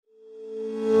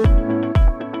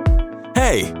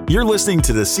Hey, you're listening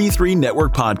to the C3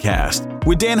 Network Podcast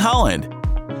with Dan Holland.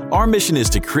 Our mission is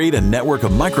to create a network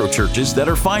of microchurches that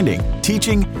are finding,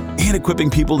 teaching, and equipping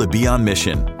people to be on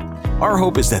mission. Our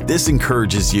hope is that this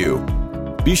encourages you.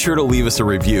 Be sure to leave us a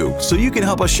review so you can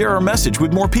help us share our message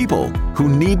with more people who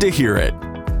need to hear it.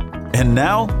 And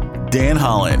now, Dan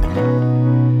Holland.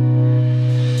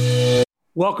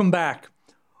 Welcome back.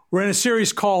 We're in a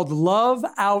series called Love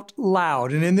Out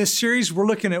Loud. And in this series, we're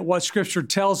looking at what Scripture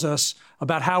tells us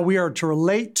about how we are to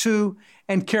relate to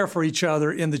and care for each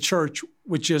other in the church,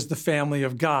 which is the family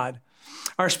of God.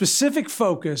 Our specific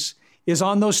focus is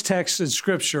on those texts in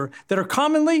Scripture that are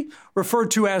commonly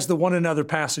referred to as the one another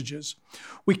passages.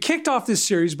 We kicked off this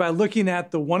series by looking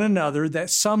at the one another that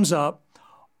sums up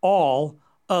all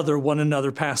other one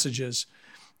another passages.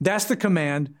 That's the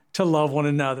command to love one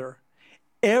another.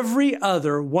 Every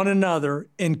other one another,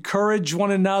 encourage one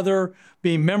another,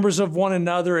 be members of one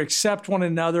another, accept one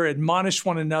another, admonish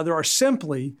one another, are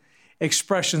simply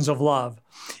expressions of love,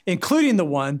 including the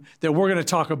one that we're going to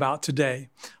talk about today.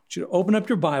 I want you to open up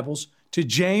your Bibles to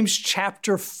James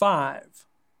chapter 5.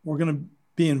 We're going to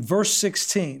be in verse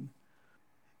 16.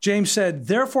 James said,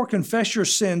 "Therefore confess your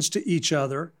sins to each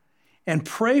other and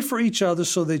pray for each other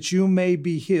so that you may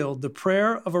be healed. The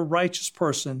prayer of a righteous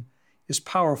person is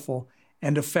powerful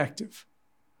and effective."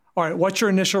 All right, what's your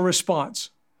initial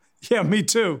response? Yeah, me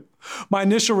too. My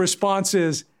initial response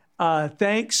is,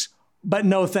 thanks, but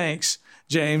no thanks,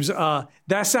 James.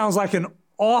 That sounds like an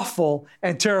awful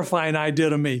and terrifying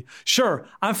idea to me. Sure,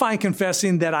 I'm fine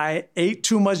confessing that I ate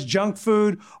too much junk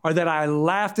food or that I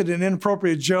laughed at an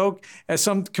inappropriate joke, as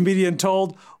some comedian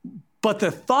told. But the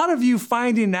thought of you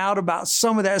finding out about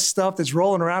some of that stuff that's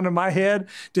rolling around in my head,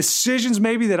 decisions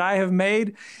maybe that I have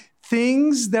made,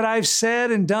 things that I've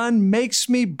said and done, makes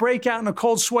me break out in a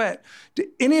cold sweat. Do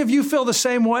any of you feel the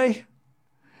same way?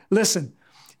 Listen,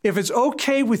 if it's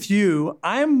okay with you,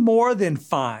 I'm more than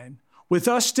fine with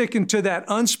us sticking to that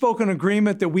unspoken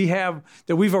agreement that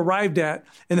we've arrived at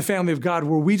in the family of God,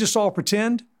 where we just all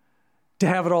pretend to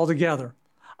have it all together.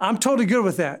 I'm totally good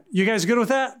with that. You guys good with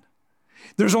that?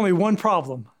 There's only one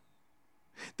problem.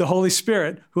 The Holy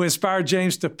Spirit, who inspired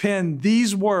James to pen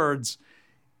these words,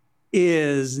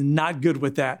 is not good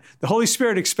with that. The Holy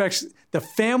Spirit expects the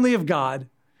family of God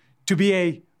to be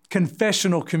a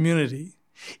confessional community.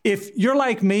 If you're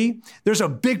like me, there's a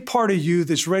big part of you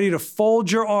that's ready to fold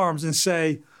your arms and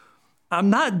say, I'm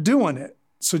not doing it,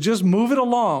 so just move it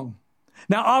along.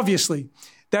 Now, obviously,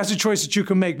 that's a choice that you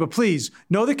can make, but please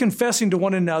know that confessing to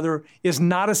one another is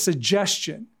not a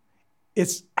suggestion.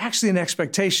 It's actually an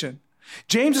expectation.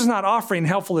 James is not offering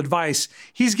helpful advice.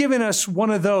 He's giving us one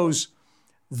of those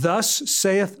 "Thus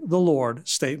saith the Lord"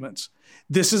 statements.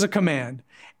 This is a command,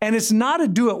 and it's not a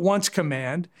do-it-once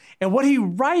command. And what he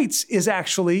writes is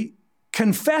actually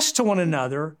confess to one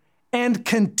another and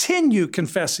continue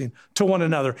confessing to one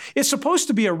another. It's supposed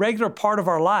to be a regular part of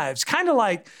our lives, kind of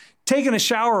like taking a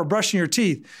shower or brushing your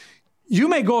teeth. You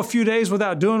may go a few days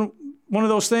without doing one of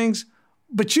those things,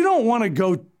 but you don't want to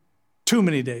go too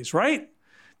many days, right?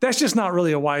 That's just not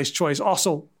really a wise choice.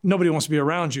 Also, nobody wants to be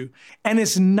around you. And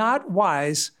it's not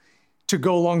wise to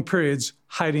go long periods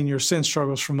hiding your sin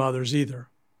struggles from others either.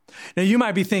 Now, you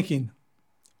might be thinking,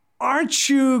 aren't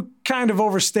you kind of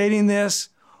overstating this?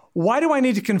 Why do I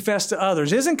need to confess to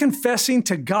others? Isn't confessing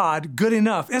to God good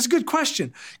enough? That's a good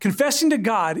question. Confessing to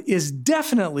God is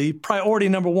definitely priority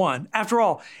number one. After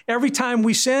all, every time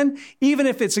we sin, even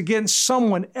if it's against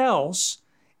someone else,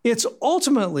 it's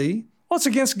ultimately it's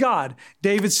against God.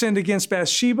 David sinned against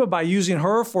Bathsheba by using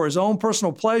her for his own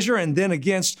personal pleasure, and then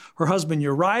against her husband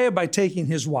Uriah by taking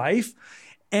his wife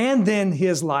and then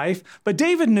his life. But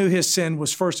David knew his sin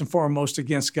was first and foremost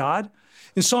against God.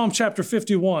 In Psalm chapter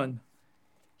 51,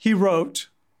 he wrote,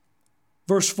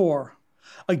 verse 4,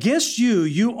 "Against you,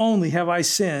 you only have I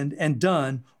sinned and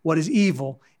done what is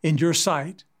evil in your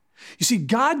sight." You see,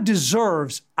 God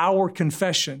deserves our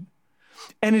confession,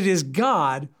 and it is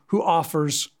God who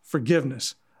offers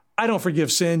forgiveness. I don't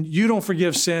forgive sin. You don't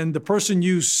forgive sin. The person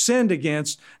you sinned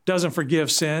against doesn't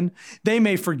forgive sin. They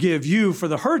may forgive you for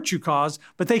the hurt you caused,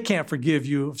 but they can't forgive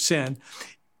you of sin.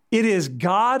 It is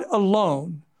God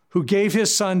alone who gave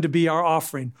his Son to be our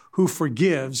offering, who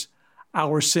forgives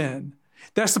our sin.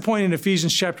 That's the point in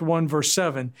Ephesians chapter 1, verse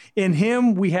 7. In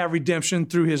him we have redemption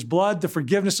through his blood, the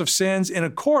forgiveness of sins in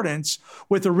accordance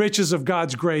with the riches of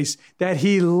God's grace that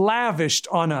he lavished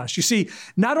on us. You see,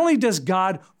 not only does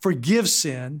God forgive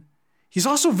sin, he's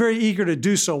also very eager to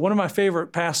do so. One of my favorite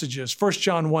passages, 1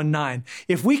 John 1:9.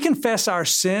 If we confess our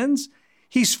sins,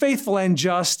 he's faithful and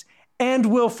just and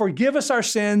will forgive us our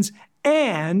sins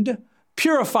and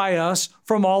purify us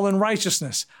from all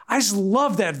unrighteousness. I just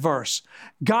love that verse.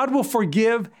 God will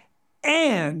forgive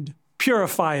and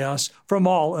purify us from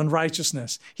all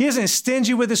unrighteousness. He isn't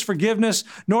stingy with his forgiveness,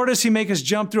 nor does he make us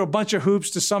jump through a bunch of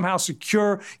hoops to somehow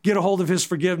get a hold of his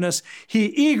forgiveness. He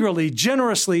eagerly,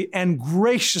 generously, and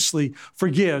graciously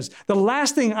forgives. The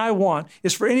last thing I want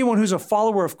is for anyone who's a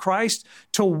follower of Christ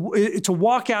to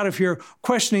walk out of here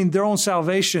questioning their own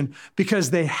salvation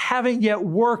because they haven't yet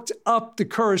worked up the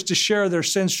courage to share their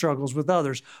sin struggles with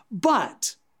others.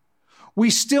 But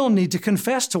we still need to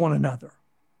confess to one another.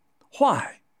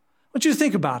 Why? I want you to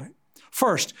think about it.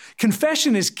 First,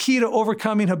 confession is key to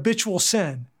overcoming habitual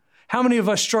sin. How many of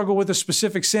us struggle with a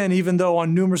specific sin, even though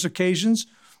on numerous occasions,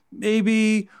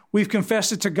 maybe we've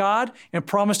confessed it to God and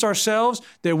promised ourselves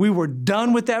that we were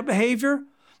done with that behavior?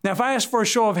 Now, if I ask for a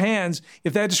show of hands,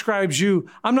 if that describes you,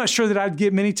 I'm not sure that I'd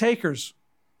get many takers,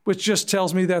 which just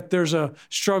tells me that there's a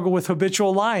struggle with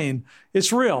habitual lying.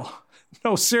 It's real.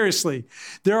 No, seriously.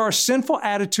 There are sinful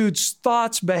attitudes,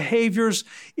 thoughts, behaviors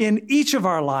in each of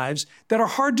our lives that are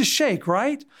hard to shake,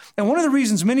 right? And one of the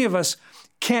reasons many of us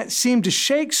can't seem to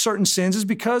shake certain sins is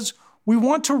because we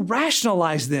want to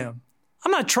rationalize them.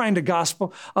 I'm not trying to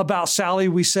gospel about Sally,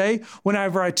 we say,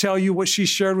 whenever I tell you what she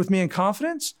shared with me in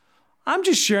confidence. I'm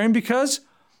just sharing because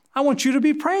I want you to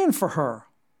be praying for her.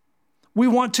 We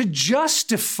want to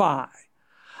justify.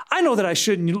 I know that I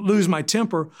shouldn't lose my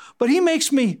temper, but he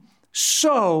makes me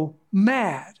so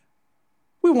mad.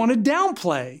 We want to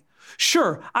downplay.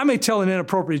 Sure, I may tell an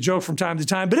inappropriate joke from time to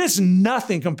time, but it's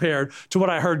nothing compared to what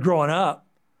I heard growing up.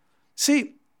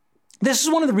 See, this is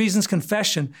one of the reasons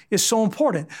confession is so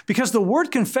important, because the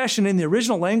word confession in the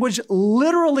original language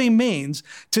literally means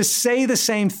to say the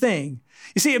same thing.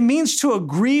 You see, it means to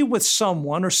agree with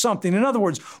someone or something. In other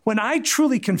words, when I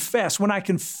truly confess, when I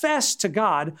confess to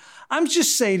God, I'm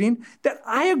just saying that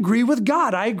I agree with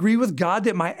God. I agree with God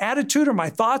that my attitude or my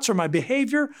thoughts or my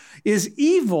behavior is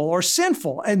evil or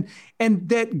sinful and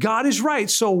that God is right.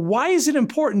 So why is it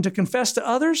important to confess to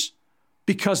others?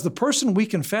 Because the person we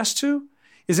confess to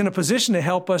is in a position to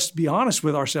help us be honest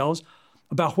with ourselves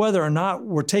about whether or not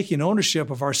we're taking ownership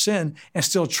of our sin and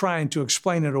still trying to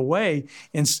explain it away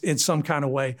in some kind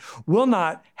of way. We'll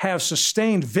not have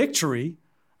sustained victory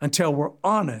until we're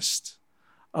honest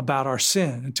about our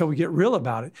sin, until we get real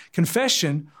about it.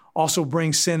 Confession also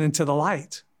brings sin into the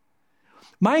light.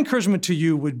 My encouragement to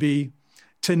you would be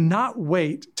to not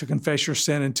wait to confess your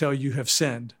sin until you have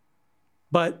sinned,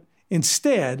 but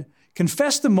instead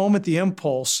confess the moment the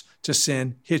impulse to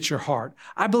sin hits your heart.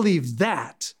 I believe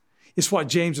that is what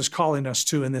James is calling us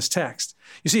to in this text.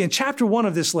 You see, in chapter 1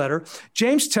 of this letter,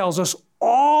 James tells us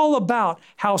all about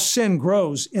how sin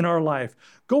grows in our life.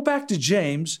 Go back to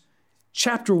James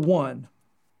chapter 1.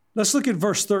 Let's look at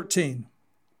verse 13.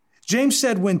 James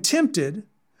said, when tempted,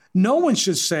 no one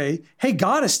should say, hey,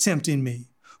 God is tempting me.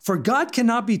 For God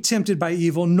cannot be tempted by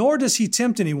evil, nor does he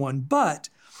tempt anyone. But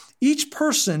each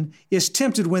person is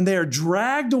tempted when they are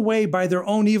dragged away by their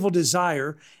own evil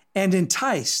desire and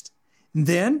enticed. And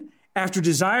then, after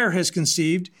desire has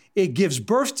conceived, it gives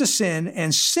birth to sin,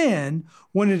 and sin,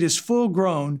 when it is full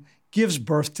grown, gives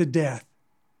birth to death.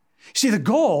 See, the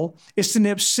goal is to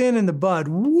nip sin in the bud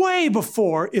way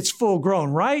before it's full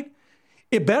grown, right?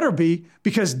 It better be,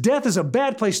 because death is a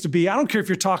bad place to be. I don't care if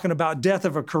you're talking about death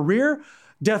of a career,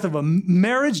 death of a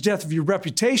marriage, death of your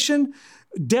reputation,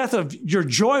 death of your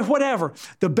joy, whatever.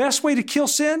 The best way to kill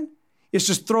sin is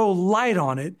to throw light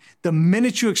on it the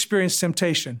minute you experience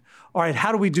temptation. All right,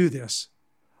 how do we do this?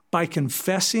 By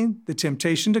confessing the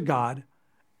temptation to God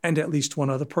and at least one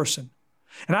other person.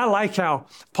 And I like how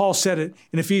Paul said it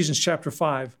in Ephesians chapter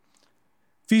 5.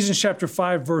 Ephesians chapter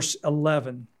 5, verse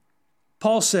 11.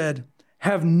 Paul said,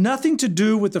 have nothing to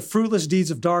do with the fruitless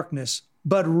deeds of darkness,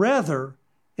 but rather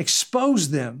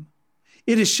expose them.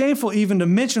 It is shameful even to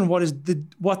mention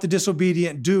what the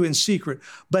disobedient do in secret,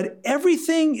 but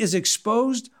everything is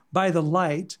exposed by the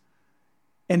light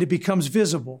and it becomes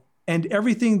visible, and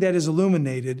everything that is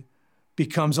illuminated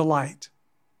becomes a light.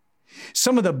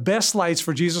 Some of the best lights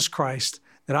for Jesus Christ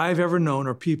that I've ever known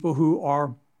are people who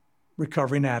are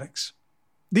recovering addicts.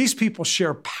 These people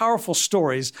share powerful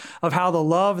stories of how the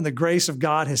love and the grace of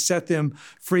God has set them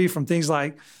free from things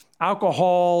like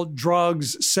alcohol,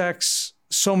 drugs, sex,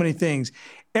 so many things.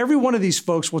 Every one of these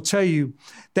folks will tell you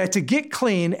that to get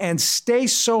clean and stay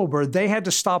sober, they had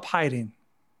to stop hiding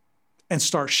and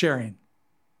start sharing.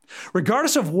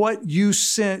 Regardless of what your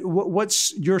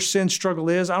sin struggle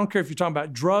is, I don't care if you're talking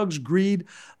about drugs, greed,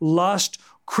 lust,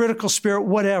 critical spirit,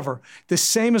 whatever, the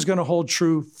same is going to hold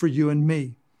true for you and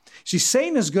me. See,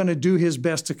 Satan is going to do his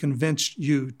best to convince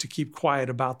you to keep quiet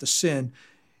about the sin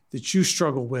that you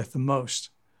struggle with the most,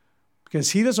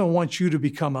 because he doesn't want you to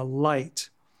become a light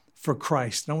for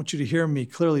Christ. And I want you to hear me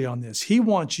clearly on this. He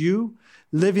wants you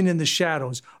living in the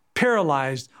shadows,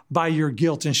 paralyzed by your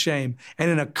guilt and shame, and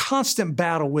in a constant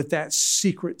battle with that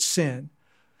secret sin.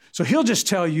 So he'll just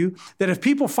tell you that if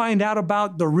people find out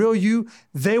about the real you,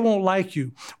 they won't like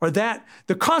you, or that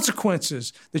the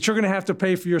consequences that you're going to have to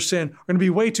pay for your sin are going to be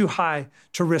way too high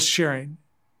to risk sharing.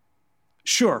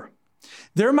 Sure,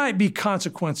 there might be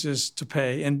consequences to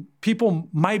pay, and people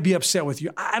might be upset with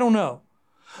you. I don't know.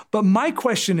 But my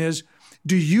question is,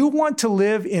 do you want to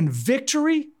live in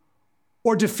victory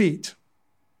or defeat?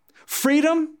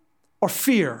 Freedom or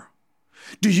fear?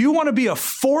 Do you want to be a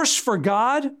force for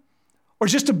God or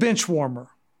just a bench warmer?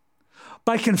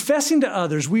 By confessing to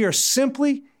others, we are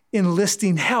simply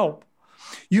enlisting help.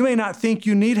 You may not think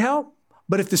you need help,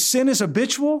 but if the sin is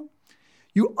habitual,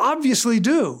 you obviously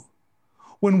do.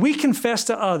 When we confess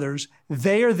to others,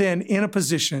 they are then in a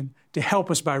position to help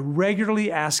us by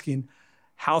regularly asking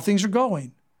how things are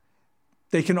going.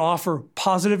 They can offer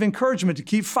positive encouragement to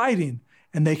keep fighting,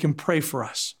 and they can pray for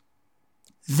us.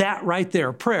 That right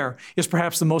there, prayer, is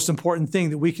perhaps the most important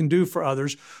thing that we can do for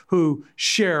others who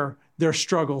share their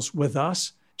struggles with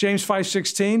us. James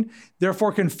 5:16,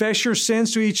 therefore confess your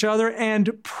sins to each other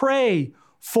and pray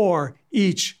for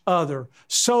each other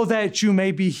so that you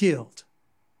may be healed.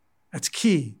 That's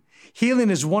key. Healing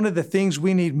is one of the things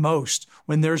we need most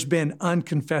when there's been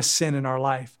unconfessed sin in our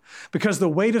life, because the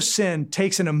weight of sin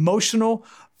takes an emotional,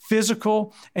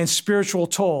 physical, and spiritual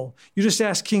toll. You just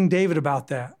ask King David about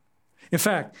that. In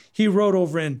fact, he wrote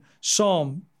over in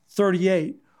Psalm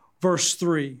 38, verse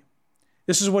 3.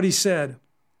 This is what he said.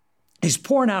 He's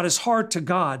pouring out his heart to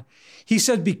God. He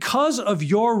said, because of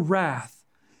your wrath,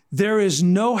 there is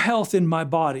no health in my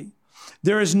body.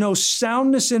 There is no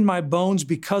soundness in my bones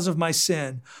because of my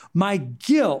sin. My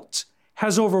guilt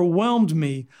has overwhelmed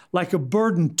me like a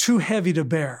burden too heavy to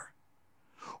bear.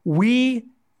 We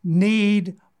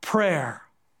need prayer.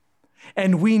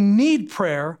 And we need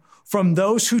prayer from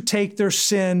those who take their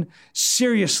sin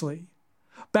seriously.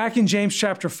 Back in James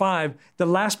chapter 5, the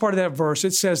last part of that verse,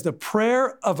 it says, the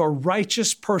prayer of a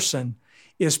righteous person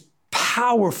is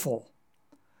powerful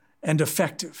and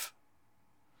effective.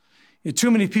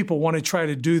 Too many people want to try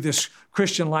to do this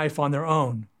Christian life on their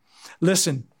own.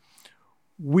 Listen,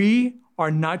 we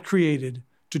are not created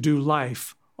to do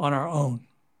life on our own.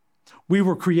 We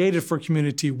were created for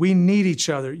community. We need each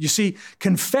other. You see,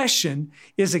 confession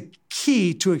is a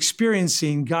key to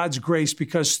experiencing God's grace,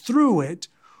 because through it,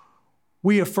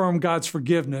 we affirm God's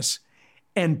forgiveness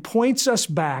and points us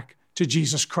back to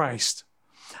Jesus Christ.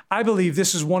 I believe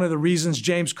this is one of the reasons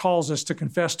James calls us to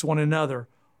confess to one another.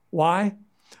 Why?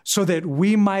 So that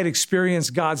we might experience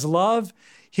God's love,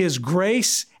 His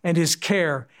grace, and His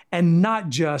care, and not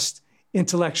just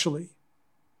intellectually.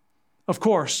 Of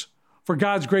course, for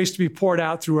God's grace to be poured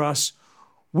out through us,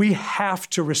 we have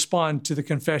to respond to the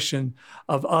confession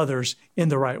of others in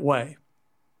the right way.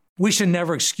 We should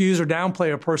never excuse or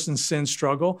downplay a person's sin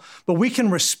struggle, but we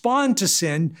can respond to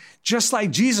sin just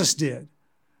like Jesus did.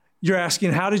 You're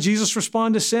asking, how did Jesus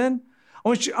respond to sin? I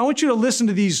want you to listen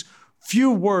to these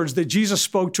few words that Jesus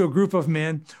spoke to a group of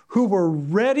men who were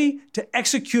ready to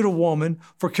execute a woman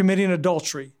for committing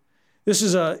adultery. This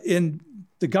is in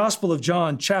the Gospel of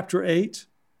John, chapter 8,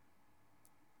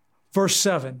 verse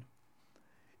 7.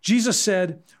 Jesus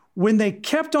said, when they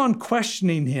kept on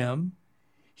questioning him,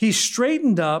 he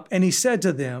straightened up and he said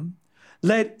to them,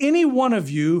 let any one of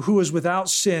you who is without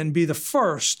sin be the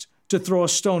first to throw a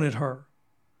stone at her.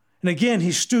 And again,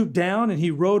 he stooped down and he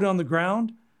wrote on the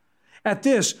ground. At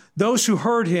this, those who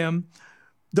heard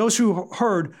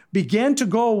began to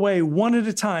go away one at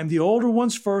a time, the older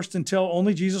ones first, until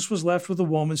only Jesus was left with the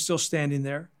woman still standing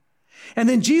there. And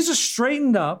then Jesus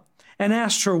straightened up and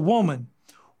asked her, woman,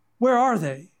 where are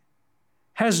they?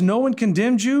 Has no one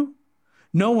condemned you?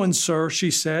 No one, sir,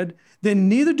 she said. Then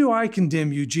neither do I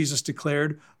condemn you, Jesus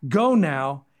declared. Go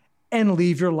now and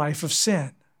leave your life of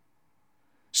sin.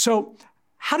 So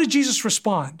how did Jesus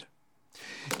respond?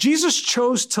 Jesus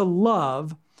chose to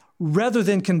love rather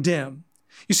than condemn.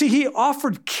 You see, he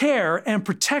offered care and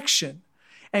protection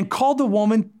and called the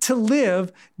woman to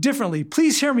live differently.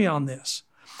 Please hear me on this.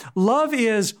 Love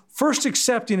is first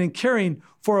accepting and caring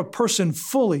for a person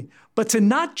fully, but to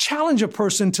not challenge a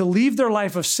person to leave their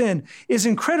life of sin is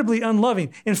incredibly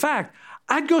unloving. In fact,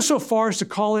 I'd go so far as to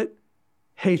call it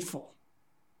hateful.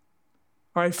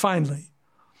 All right, finally,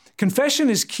 confession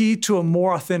is key to a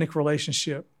more authentic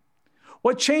relationship.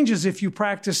 What changes if you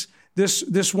practice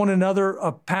this one another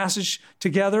passage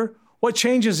together? What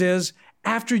changes is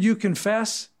after you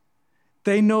confess,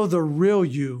 they know the real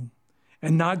you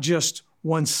and not just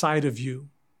one side of you,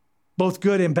 both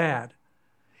good and bad.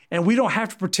 and we don't have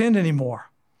to pretend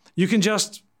anymore. You can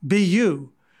just be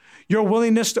you. Your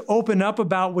willingness to open up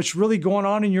about what's really going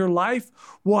on in your life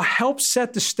will help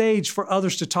set the stage for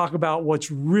others to talk about what's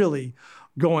really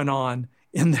going on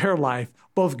in their life,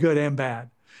 both good and bad.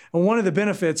 And one of the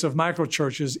benefits of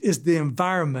microchurches is the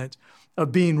environment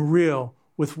of being real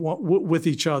with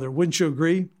each other. Wouldn't you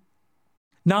agree?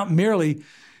 Not merely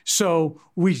so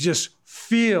we just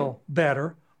feel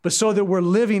better, but so that we're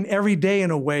living every day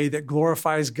in a way that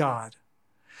glorifies God.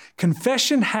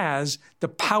 Confession has the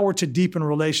power to deepen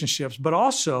relationships, but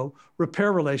also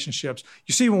repair relationships.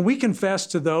 You see, when we confess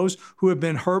to those who have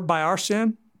been hurt by our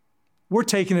sin, we're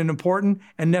taking an important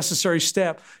and necessary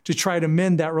step to try to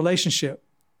mend that relationship.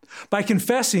 By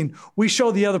confessing, we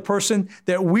show the other person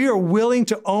that we are willing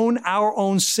to own our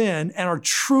own sin and are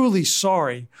truly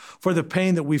sorry for the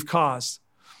pain that we've caused.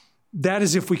 That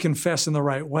is if we confess in the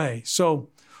right way. So,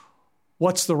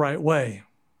 what's the right way?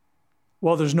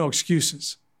 Well, there's no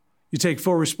excuses. You take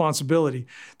full responsibility.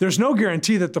 There's no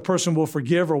guarantee that the person will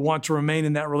forgive or want to remain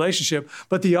in that relationship,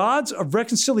 but the odds of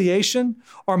reconciliation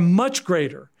are much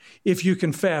greater if you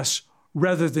confess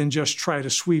rather than just try to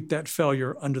sweep that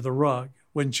failure under the rug.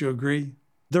 Wouldn't you agree?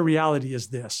 The reality is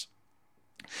this.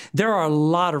 There are a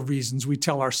lot of reasons we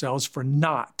tell ourselves for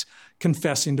not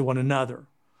confessing to one another,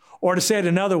 or to say it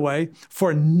another way,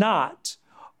 for not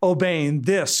obeying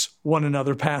this one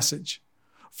another passage.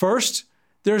 First,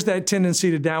 there's that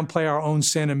tendency to downplay our own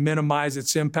sin and minimize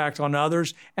its impact on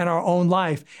others and our own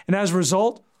life. And as a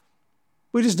result,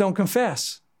 we just don't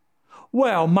confess.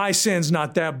 Well, my sin's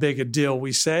not that big a deal,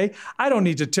 we say. I don't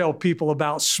need to tell people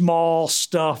about small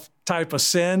stuff type of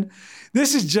sin.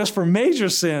 This is just for major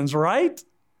sins, right?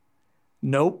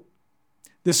 Nope.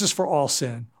 This is for all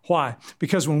sin. Why?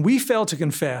 Because when we fail to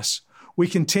confess, we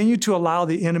continue to allow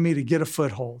the enemy to get a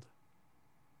foothold.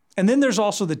 And then there's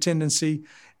also the tendency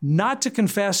not to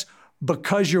confess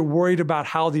because you're worried about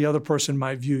how the other person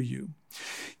might view you.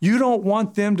 You don't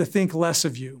want them to think less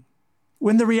of you,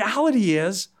 when the reality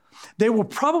is they will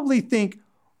probably think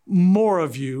more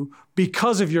of you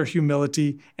because of your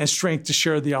humility and strength to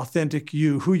share the authentic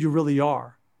you, who you really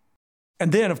are.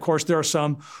 And then, of course, there are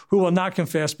some who will not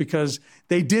confess because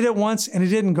they did it once and it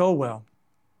didn't go well.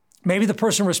 Maybe the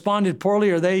person responded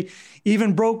poorly or they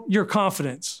even broke your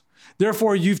confidence.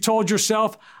 Therefore, you've told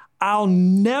yourself, I'll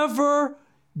never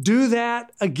do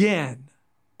that again.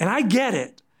 And I get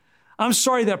it. I'm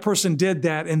sorry that person did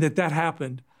that and that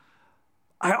happened.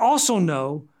 I also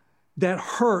know that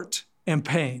hurt and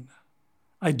pain.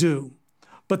 I do.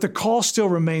 But the call still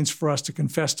remains for us to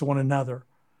confess to one another.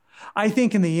 I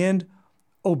think in the end,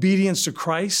 obedience to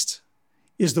Christ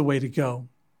is the way to go.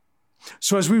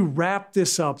 So as we wrap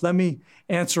this up, let me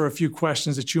answer a few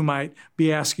questions that you might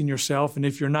be asking yourself. And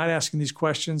if you're not asking these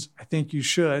questions, I think you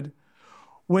should.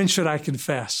 When should I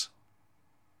confess?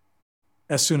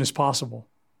 As soon as possible.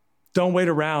 Don't wait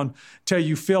around till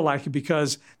you feel like it,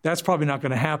 because that's probably not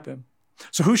going to happen.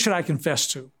 So who should I confess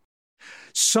to?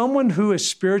 Someone who is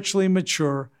spiritually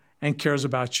mature and cares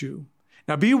about you.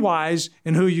 Now, be wise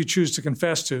in who you choose to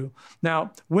confess to.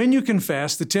 Now, when you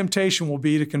confess, the temptation will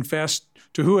be to confess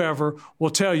to whoever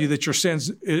will tell you that your sin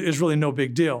is really no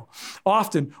big deal.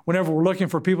 Often, whenever we're looking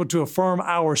for people to affirm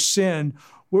our sin,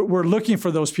 we're looking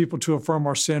for those people to affirm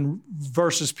our sin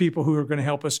versus people who are going to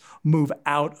help us move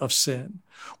out of sin.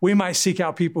 We might seek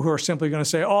out people who are simply going to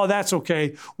say, oh, that's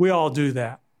okay, we all do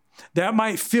that. That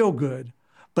might feel good,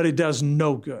 but it does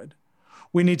no good.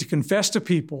 We need to confess to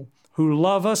people who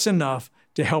love us enough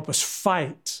to help us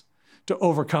fight to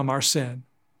overcome our sin.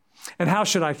 And how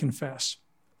should I confess?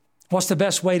 What's the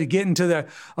best way to get into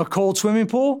a cold swimming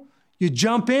pool? You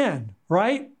jump in,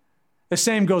 right? The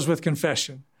same goes with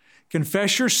confession.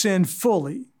 Confess your sin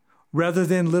fully rather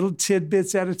than little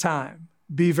tidbits at a time.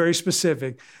 Be very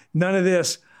specific. None of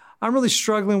this, I'm really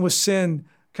struggling with sin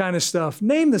kind of stuff.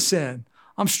 Name the sin.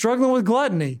 I'm struggling with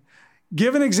gluttony.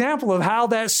 Give an example of how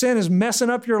that sin is messing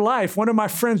up your life. One of my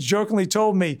friends jokingly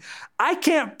told me, I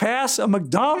can't pass a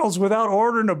McDonald's without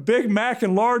ordering a Big Mac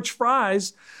and large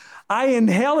fries. I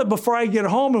inhale it before I get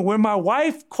home, and when my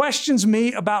wife questions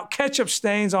me about ketchup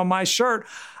stains on my shirt,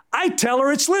 I tell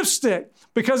her it's lipstick,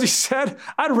 because he said,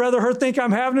 I'd rather her think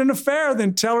I'm having an affair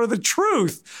than tell her the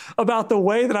truth about the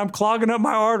way that I'm clogging up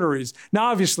my arteries.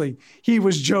 Now, obviously, he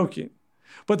was joking.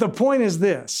 But the point is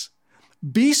this.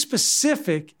 Be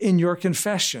specific in your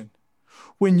confession.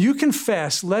 When you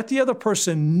confess, let the other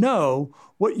person know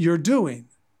what you're doing.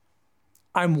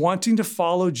 I'm wanting to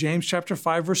follow James chapter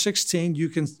 5, verse 16.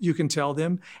 You can tell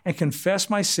them, and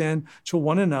confess my sin to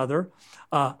one another.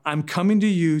 I'm coming to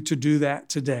you to do that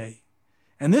today.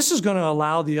 And this is going to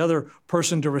allow the other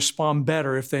person to respond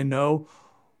better if they know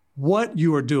what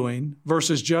you are doing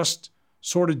versus just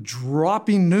sort of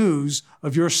dropping news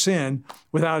of your sin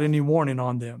without any warning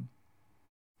on them.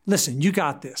 Listen, you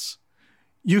got this.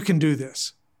 You can do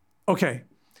this. Okay,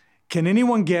 can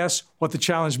anyone guess what the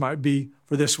challenge might be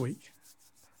for this week?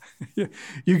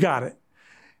 You got it.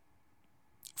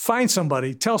 Find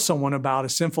somebody, tell someone about a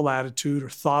sinful attitude or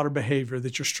thought or behavior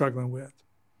that you're struggling with,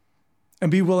 and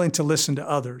be willing to listen to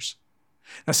others.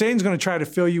 Now, Satan's going to try to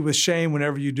fill you with shame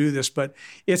whenever you do this, but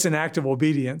it's an act of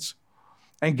obedience.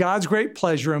 And God's great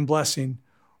pleasure and blessing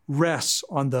rests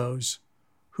on those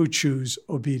who choose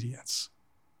obedience.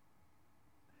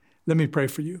 Let me pray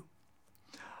for you.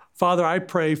 Father, I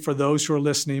pray for those who are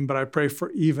listening, but I pray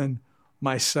for even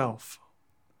myself.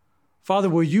 Father,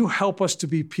 will you help us to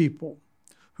be people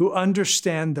who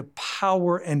understand the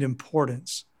power and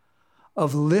importance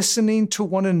of listening to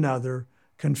one another,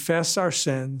 confess our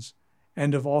sins,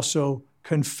 and of also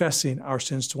confessing our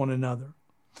sins to one another.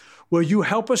 Will you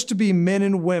help us to be men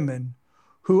and women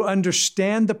who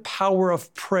understand the power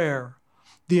of prayer,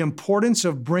 the importance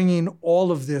of bringing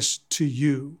all of this to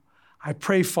you? I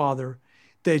pray, Father,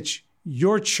 that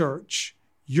your church,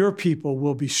 your people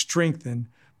will be strengthened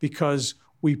because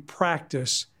we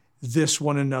practice this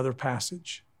one another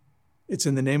passage. It's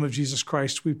in the name of Jesus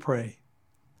Christ we pray.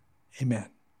 Amen.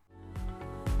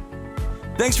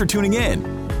 Thanks for tuning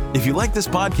in. If you like this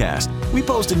podcast, we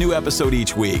post a new episode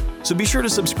each week, so be sure to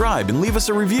subscribe and leave us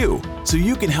a review so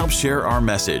you can help share our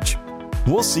message.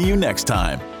 We'll see you next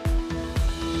time.